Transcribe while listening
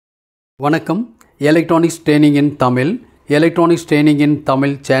வணக்கம். Electronics training இன்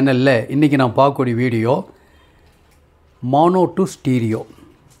தமிழ் சேனலில் இன்றைக்கி நான் பார்க்கக்கூடிய வீடியோ மோனோ டு ஸ்டீரியோ.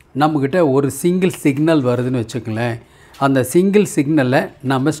 நம்மக்கிட்ட ஒரு சிங்கிள் சிக்னல் வருதுன்னு வச்சுக்கங்களேன். அந்த சிங்கிள் சிக்னலை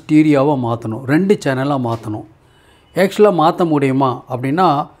நம்ம ஸ்டீரியோவாக மாற்றணும், 2 சேனலாக மாற்றணும். ஆக்சுவலாக மாற்ற முடியுமா அப்படின்னா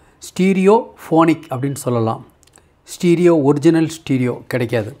ஸ்டீரியோ ஃபோனிக் அப்படின்னு சொல்லலாம். ஸ்டீரியோ ஒரிஜினல் ஸ்டீரியோ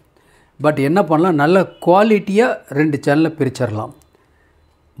கிடைக்காது. பட் என்ன பண்ணலாம், நல்ல குவாலிட்டியாக 2 சேனலை பிரிச்சிடலாம்.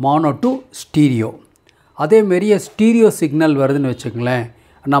 Mono to stereo. அதேமாரியே stereo signal வருதுன்னு வச்சுக்கங்களேன்,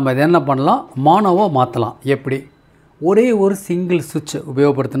 நம்ம இதை என்ன பண்ணலாம், மோனோவாக மாற்றலாம். எப்படி? ஒரே ஒரு சிங்கிள் சுவிட்ச்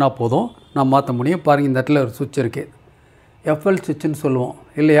உபயோகப்படுத்தினா போதும், நம்ம மாற்ற முடியும். பாருங்கள், இந்த இடத்துல ஒரு சுவிட்ச் இருக்குது, எஃப்எல் சுவிட்சுன்னு சொல்லுவோம்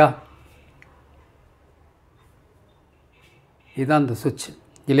இல்லையா? இதுதான் இந்த சுவிட்ச்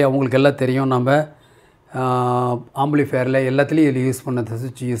இல்லையா? உங்களுக்கு எல்லாம் தெரியும். நம்ம ஆம்பிளிஃபயரில் எல்லாத்துலேயும் இதில் யூஸ் பண்ண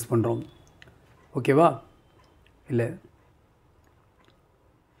சுவிட்ச் யூஸ் பண்ணுறோம். ஓகேவா? இல்லை,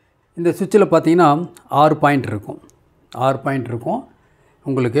 இந்த சுவிட்சில் பார்த்தீங்கன்னா 6 பாயிண்ட் இருக்கும். 6 பாயிண்ட் இருக்கும்.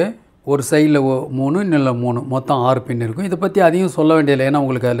 உங்களுக்கு ஒரு சைடில் 3, இன்னும் 3, மொத்தம் 6 பின் இருக்கும். இதை பற்றி அதிகம் சொல்ல வேண்டியதில்லை, ஏன்னா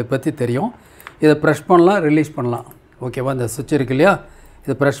உங்களுக்கு அதை பற்றி தெரியும். இதை ப்ரெஷ் பண்ணலாம், ரிலீஸ் பண்ணலாம். ஓகேவா? இந்த சுவிட்ச் இருக்கு இல்லையா,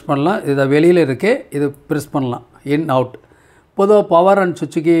 இதை ப்ரெஷ் பண்ணலாம். இதை வெளியில் இருக்கே, இதை ப்ரெஸ் பண்ணலாம், இன் அவுட். பொதுவாக பவர் அண்ட்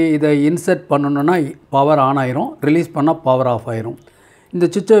சுவிட்சுக்கு இதை இன்சர்ட் பண்ணணுன்னா பவர் ஆன் ஆயிரும், ரிலீஸ் பண்ணால் பவர் ஆஃப் ஆயிரும். இந்த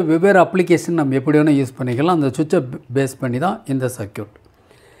சுவிட்சை வெவ்வேறு அப்ளிகேஷன் நம்ம எப்படி வேணால் யூஸ் பண்ணிக்கலாம். அந்த சுவிட்சை பேஸ் பண்ணி தான் இந்த சர்க்யூட்.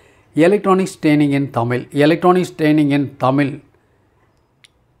 எலக்ட்ரானிக்ஸ் ட்ரெயினிங் இன் தமிழ்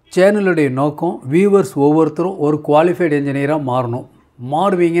சேனலுடைய நோக்கம் வியூவர்ஸ் ஒவ்வொருத்தரும் ஒரு குவாலிஃபைடு இன்ஜினியராக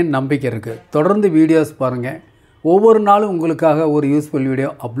மாறுவீங்கன்னு நம்பிக்கை இருக்குது. தொடர்ந்து வீடியோஸ் பாருங்கள். ஒவ்வொரு நாளும் உங்களுக்காக ஒரு யூஸ்ஃபுல் வீடியோ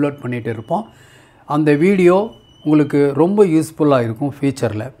அப்லோட் பண்ணிகிட்டு இருப்போம். அந்த வீடியோ உங்களுக்கு ரொம்ப யூஸ்ஃபுல்லாக இருக்கும்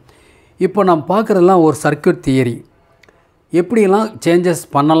ஃபியூச்சரில். இப்போ நம்ம பார்க்குறதெல்லாம் ஒரு சர்க்யூட் தியரி, எப்படியெல்லாம் சேஞ்சஸ்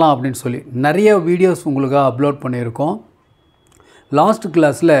பண்ணலாம் அப்படின்னு சொல்லி நிறைய வீடியோஸ் உங்களுக்காக அப்லோட் பண்ணியிருக்கோம். லாஸ்ட்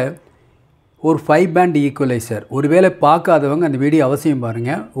கிளாஸில் ஒரு 5 பேண்ட் ஈக்குவலைசர், ஒருவேளை பார்க்காதவங்க அந்த வீடியோ அவசியம்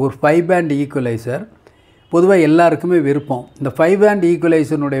பாருங்கள். ஒரு 5 பேண்ட் ஈக்குவலைசர் பொதுவாக எல்லாருக்குமே விருப்பம். இந்த 5 பேண்ட்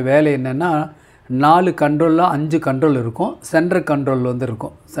ஈக்குவலைசருடைய வேலை என்னென்னா, 4 கண்ட்ரோலில் 5 கண்ட்ரோல் இருக்கும். சென்ட்ரல் கண்ட்ரோல்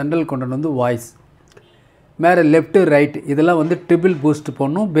இருக்கும். சென்ட்ரல் கண்ட்ரோல் வாய்ஸ், மேலே லெஃப்ட்டு ரைட், இதெல்லாம் ட்ரிபிள் பூஸ்ட்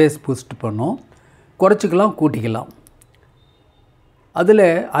பண்ணும், பேஸ் பூஸ்ட் பண்ணும். குறைச்சிக்கலாம், கூட்டிக்கலாம். அதில்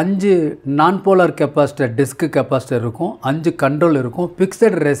 5 நான் போலார் கெப்பாசிட்டர், டிஸ்க் கெப்பாசிட்டர் இருக்கும். 5 கண்ட்ரோல் இருக்கும்.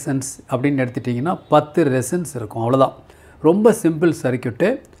 ஃபிக்ஸட் ரெசன்ஸ் அப்படின்னு எடுத்துட்டிங்கன்னா 10 ரெசன்ஸ் இருக்கும். அவ்வளோதான். ரொம்ப simple circuit.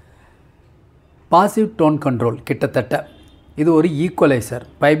 Passive tone control கிட்டத்தட்ட. இது ஒரு ஈக்குவலைசர்,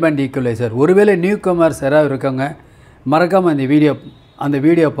 5 பேண்ட் ஈக்குவலைசர். ஒருவேளை நியூ கமர்ஸ் யாராவது இருக்காங்க, மறக்காமல் அந்த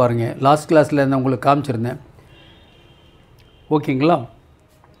வீடியோ பாருங்கள். லாஸ்ட் கிளாஸில் இருந்து உங்களுக்கு காமிச்சிருந்தேன். ஓகேங்களா?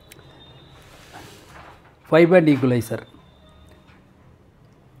 5 பேண்ட் ஈக்குவலைசர்.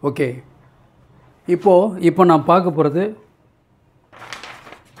 ஓகே, இப்போ நான் பார்க்க போகிறது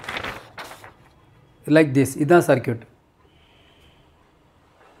லைக் திஸ். இதுதான் சர்க்யூட்.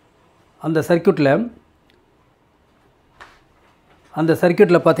 அந்த சர்க்யூட்டில்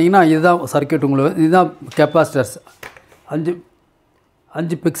பார்த்தீங்கன்னா இதுதான் சர்க்யூட். உங்களுக்கு இதுதான் கெப்பாசிட்டர்ஸ்.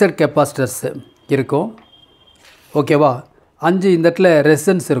 5 ஃபிக்ஸட் கெப்பாசிட்டர்ஸ் இருக்கும். ஓகேவா? 5 இந்த இடத்துல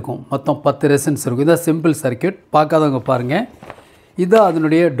ரெசன்ஸ் இருக்கும். மொத்தம் 10 ரெசன்ஸ் இருக்கும். இதுதான் சிம்பிள் சர்க்யூட். பார்க்காதவங்க பாருங்கள். இதுதான்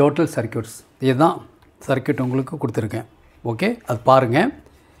அதனுடைய டோட்டல் சர்க்யூட்ஸ். இதுதான் சர்க்யூட் உங்களுக்கு கொடுத்துருக்கேன். ஓகே, அது பாருங்கள்.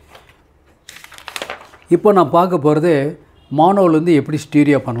 இப்போ நான் பார்க்க போகிறது மோனோவிலேருந்து எப்படி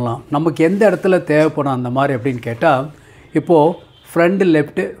ஸ்டீரியோ பண்ணலாம், நமக்கு எந்த இடத்துல தேவைப்படும் அந்த மாதிரி அப்படின்னு கேட்டால், இப்போது ஃப்ரண்ட்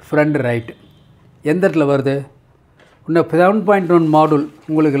லெஃப்ட்டு, ஃப்ரண்ட் ரைட்டு எந்த இடத்துல வருது? இன்னும் 7.1 மாடல்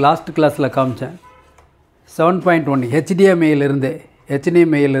உங்களுக்கு லாஸ்ட் கிளாஸில் காமிச்சேன். 7.1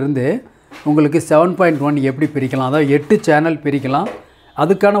 HDMI-யிலிருந்து உங்களுக்கு 7.1 எப்படி பிரிக்கலாம், அதாவது 8 சேனல் பிரிக்கலாம்.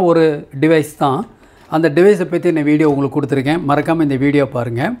 அதுக்கான ஒரு டிவைஸ் தான். அந்த டிவைஸை பற்றி இந்த வீடியோ உங்களுக்கு கொடுத்துருக்கேன். மறக்காமல் இந்த வீடியோ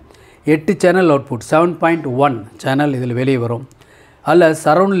பாருங்கள். 8 சேனல் அவுட்புட், 7.1 சேனல் இதில் வெளியே வரும். அதில்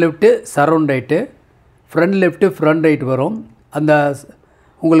surround left, surround right, front left, front right வரும். அந்த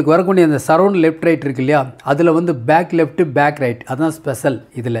உங்களுக்கு வரக்கூடிய அந்த சரவுண்ட் லெஃப்ட் ரைட் இருக்கு இல்லையா, அதில் பேக் லெஃப்ட்டு, பேக் ரைட், அதுதான் ஸ்பெஷல்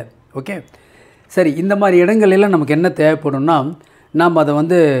இதில். ஓகே, சரி. இந்த மாதிரி இடங்களெல்லாம் நமக்கு என்ன தேவைப்படும்னா, நாம் அதை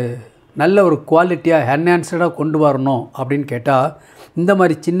நல்ல ஒரு குவாலிட்டியாக என்ஹான்ஸ்டாக கொண்டு வரணும் அப்படின்னு கேட்டால், இந்த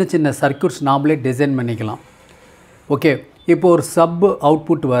மாதிரி சின்ன சின்ன சர்க்யூட்ஸ் நாமளே டிசைன் பண்ணிக்கலாம். ஓகே, இப்போ ஒரு சப்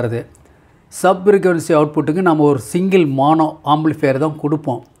அவுட்புட் வருது. சப் ஃப்ரீக்வன்சி அவுட்புட்டுக்கு நம்ம ஒரு சிங்கிள் மோனோ ஆம்பிளிஃபையர் தான்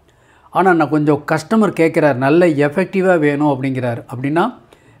கொடுப்போம். ஆனால் நான் கொஞ்சம் கஸ்டமர் கேட்குறாரு, நல்ல எஃபெக்டிவாக வேணும் அப்படிங்கிறார். அப்படின்னா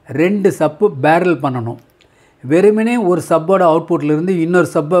 2 சப்பு பேரல் பண்ணணும். வெறுமனே ஒரு சப்போட அவுட்புட்லேருந்து இன்னொரு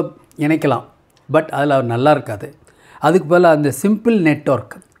சப்பை இணைக்கலாம். பட் அதில் நல்லா இருக்காது. அதுக்கு பதிலாக அந்த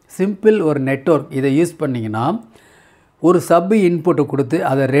சிம்பிள் ஒரு நெட்வொர்க் இதை யூஸ் பண்ணிங்கன்னா, ஒரு சப்பு இன்புட்டை கொடுத்து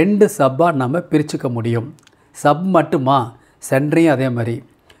அதை 2 சப்பாக நம்ம பிரிச்சுக்க முடியும். சப் மட்டுமா, சென்டரையும் அதே மாதிரி.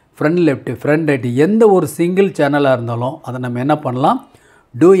 ஃப்ரண்ட் லெஃப்ட்டு ஃப்ரண்ட் ரைட்டு எந்த ஒரு சிங்கிள் சேனலாக இருந்தாலும் அதை நம்ம என்ன பண்ணலாம்,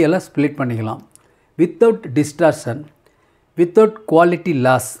 டூயலாக ஸ்ப்ளிட் பண்ணிக்கலாம். Without distortion, without quality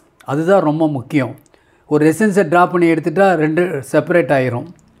loss. அதுதான் ரொம்ப முக்கியம். ஒரு ரெசன்ஸை ட்ரா பண்ணி எடுத்துட்டால் 2 செப்பரேட் ஆகிரும்.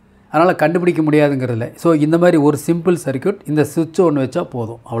 அதனால் கண்டுபிடிக்க முடியாதுங்கிறதுல. ஸோ இந்த மாதிரி ஒரு சிம்பிள் சர்க்யூட், இந்த சுவிட்ச் ஒன்று வச்சா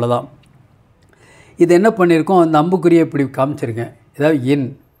போதும், அவ்வளோதான். இது என்ன பண்ணியிருக்கோம், அந்த அம்புக்குறியை இப்படி காமிச்சிருக்கேன். இதாவது இன்,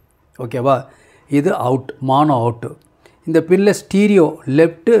 ஓகேவா. இது அவுட், மானோ அவுட்டு. இந்த பின்னில் ஸ்டீரியோ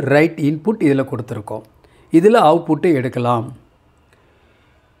லெஃப்ட்டு ரைட் இன்புட் இதில் கொடுத்துருக்கோம். இதில் அவுட்புட்டு எடுக்கலாம்.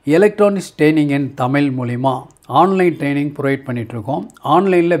 எலக்ட்ரானிக்ஸ் ட்ரைனிங் இன் தமிழ் மூலிமா ஆன்லைன் ட்ரைனிங் ப்ரொவைட் பண்ணிகிட்ருக்கோம்.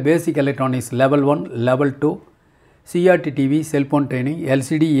 ஆன்லைனில் பேசிக் electronics level 1, level 2, CRT TV, cellphone training,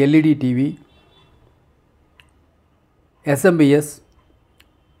 LCD LED TV, SMPS,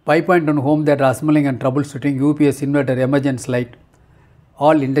 5.1 home theatre assembling and trouble shooting, UPS inverter, emergency light,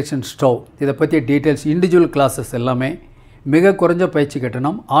 all induction stove. இதை பற்றிய details, individual classes எல்லாமே மிக குறைஞ்ச பயிற்சி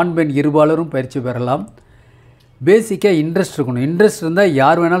கட்டணம். ஆண் பெண் இருபாலரும் பயிற்சி பெறலாம். பேசிக்காக இன்ட்ரெஸ்ட் இருக்கணும். இன்ட்ரெஸ்ட் இருந்தால்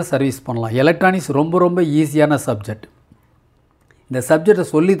யார் வேணாலும் சர்வீஸ் பண்ணலாம். எலக்ட்ரானிக்ஸ் ரொம்ப ரொம்ப ஈஸியான சப்ஜெக்ட். இந்த சப்ஜெக்டை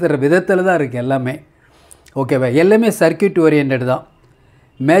சொல்லித்தர விதத்தில் தான் இருக்குது எல்லாமே, ஓகேவா. எல்லாமே சர்க்யூட் ஓரியன்ட் தான்,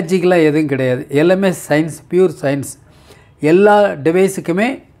 மேஜிக்கெலாம் எதுவும் கிடையாது. எல்லாமே சயின்ஸ், பியூர் சயின்ஸ். எல்லா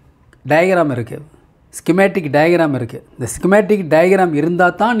டிவைஸுக்குமே டயக்ராம் இருக்குது, ஸ்கிமேட்டிக் டயக்ராம் இருக்குது. இந்த ஸ்கிமேட்டிக் டயக்ராம்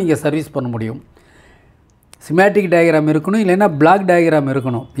இருந்தால் தான் நீங்கள் சர்வீஸ் பண்ண முடியும். ஸ்கிமேட்டிக் டயக்ராம் இருக்கணும், இல்லைன்னா பிளாக் டயக்ராம்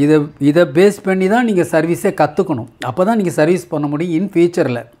இருக்கணும். இதை பேஸ் பண்ணி தான் நீங்கள் சர்வீஸே கற்றுக்கணும். அப்போ தான் நீங்கள் சர்வீஸ் பண்ண முடியும் இன்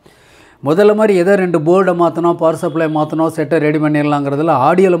ஃபியூச்சரில். முதல்ல மாதிரி எதோ 2 போர்டை மாற்றணும், பவர் சப்ளை மாற்றணும், செட்டை ரெடி பண்ணிடலாங்கிறதுல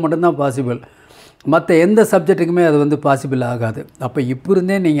ஆடியோவில் மட்டும்தான் பாசிபிள். மற்ற எந்த சப்ஜெக்ட்டுக்குமே அது பாசிபிள் ஆகாது. அப்போ இப்போ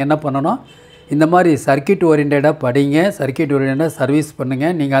இருந்தே நீங்கள் என்ன பண்ணணும், இந்த மாதிரி சர்க்யூட் ஓரியன்டாக படிங்க, சர்க்யூட் ஓரியன்டாக சர்வீஸ்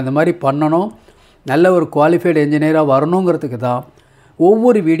பண்ணுங்கள். நீங்கள் அந்த மாதிரி பண்ணணும், நல்ல ஒரு குவாலிஃபைடு என்ஜினியராக வரணுங்கிறதுக்கு தான்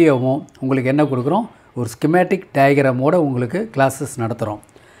ஒவ்வொரு வீடியோவும் உங்களுக்கு என்ன கொடுக்குறோம், ஒரு ஸ்கிமேட்டிக் டயக்ராமோடு உங்களுக்கு கிளாஸஸ் நடத்துகிறோம்.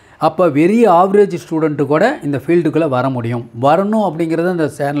 அப்போ வெரி ஆவரேஜ் ஸ்டூடெண்ட்டு கூட இந்த ஃபீல்டுக்குள்ளே வர முடியும். வரணும் அப்படிங்கிறது அந்த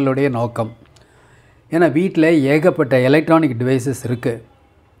சேனலுடைய நோக்கம். ஏன்னா வீட்டில் ஏகப்பட்ட எலக்ட்ரானிக் டிவைசஸ் இருக்குது.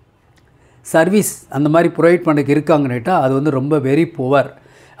 சர்வீஸ் அந்த மாதிரி ப்ரொவைட் பண்ணக்கு இருக்காங்கன்னுட்டா அது ரொம்ப வெரி புவர்.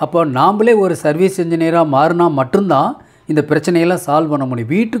 அப்போ நாம்ளே ஒரு சர்வீஸ் இன்ஜினியராக மாறினா மட்டும்தான் இந்த பிரச்சனையெல்லாம் சால்வ் பண்ண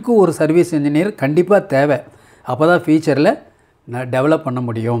முடியும். வீட்டுக்கு ஒரு சர்வீஸ் இன்ஜினியர் கண்டிப்பாக தேவை. அப்போ தான் ஃபியூச்சரில் டெவலப் பண்ண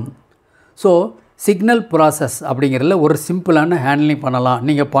முடியும். ஸோ சிக்னல் ப்ராசஸ் அப்படிங்கிறதுல ஒரு சிம்பிளான ஹேண்ட்லிங் பண்ணலாம்.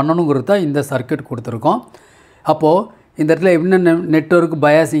 நீங்கள் பண்ணணுங்கிறது தான் இந்த சர்க்யூட் கொடுத்துருக்கோம். அப்போது இந்த இடத்துல என்னென்ன நெட்வொர்க்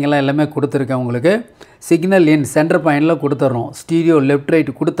பயாசிங்கெல்லாம் எல்லாமே கொடுத்துருக்கேன் உங்களுக்கு. சிக்னல் இன் சென்டர் பாயிண்டில் கொடுத்துட்றோம். ஸ்டீரியோ லெஃப்ட் ரைட்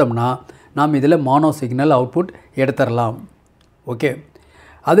கொடுத்தோம்னா நாம் இதில் மானோ சிக்னல் அவுட்புட் எடுத்துடலாம். ஓகே,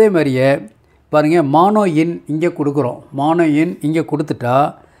 அதே மாதிரியே பாருங்கள், மானோ இன் இங்கே கொடுக்குறோம். மானோ இன் இங்கே கொடுத்துட்டா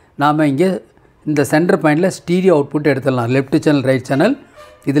நாம் இங்கே இந்த சென்டர் பாயிண்டில் ஸ்டீரியோ அவுட்புட் எடுத்துடலாம். லெஃப்ட் சேனல் ரைட் சேனல்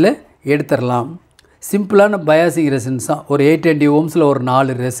இதில் எடுத்துடலாம். சிம்பிளான பயாசிங் ரெசின்ஸ் தான். ஒரு 820 ஓம்ஸில் ஒரு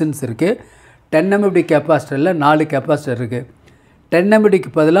 4 ரெசின்ஸ் இருக்குது. 10 MFD கெப்பாசிட்டரில் 4 கெப்பாசிட்டர் இருக்குது. 10 MFDக்கு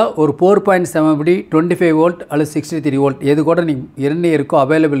பதிலாக ஒரு 4.7 MFD 25 வோல்ட் அல்லது 63 வோல்ட் எது கூட நீங்கள் என்ன இருக்கோ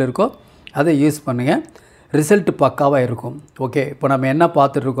அவைலபிள் இருக்கோ அதை யூஸ் பண்ணுங்கள். ரிசல்ட் பக்காவாக இருக்கும். ஓகே, இப்போ நம்ம என்ன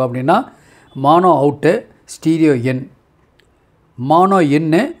பார்த்துட்ருக்கோம் அப்படின்னா, மானோ அவுட்டு, ஸ்டீரியோ இன், மானோ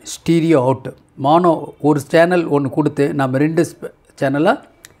இன்னு, ஸ்டீரியோ அவுட்டு. மானோ ஒரு சேனல் ஒன்று கொடுத்து நம்ம 2 சேனலாக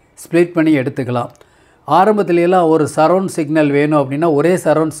ஸ்ப்ளிட் பண்ணி எடுத்துக்கலாம். ஆரம்பத்துலலாம் ஒரு சரவுண்ட் சிக்னல் வேணும் அப்படின்னா ஒரே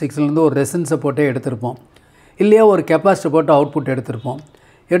சரவுண்ட் சிக்னல்லேருந்து ஒரு ரெசன்ஸை போட்டே எடுத்திருப்போம். இல்லையா ஒரு கெப்பாசிட்டர் போட்டு அவுட்புட் எடுத்திருப்போம்.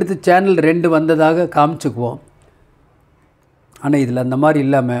 எடுத்து சேனல் 2 வந்ததாக காமிச்சுக்குவோம். ஆனால் இதில் அந்த மாதிரி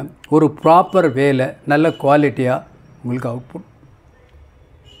இல்லாமல் ஒரு ப்ராப்பர் வேலை நல்ல குவாலிட்டியாக உங்களுக்கு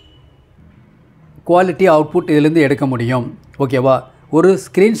அவுட்புட் இதிலேருந்து எடுக்க முடியும். ஓகேவா, ஒரு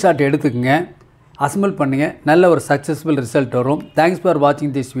ஸ்க்ரீன்ஷாட் எடுத்துக்கங்க, அசம்பிள் பண்ணுங்கள், நல்ல ஒரு சக்ஸஸ்ஃபுல் ரிசல்ட் வரும். தேங்க்ஸ் ஃபார்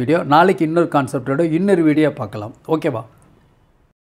வாட்சிங் திஸ் வீடியோ. நாளைக்கு இன்னொரு கான்செப்டோட இன்னொரு வீடியோ பார்க்கலாம். ஓகேவா.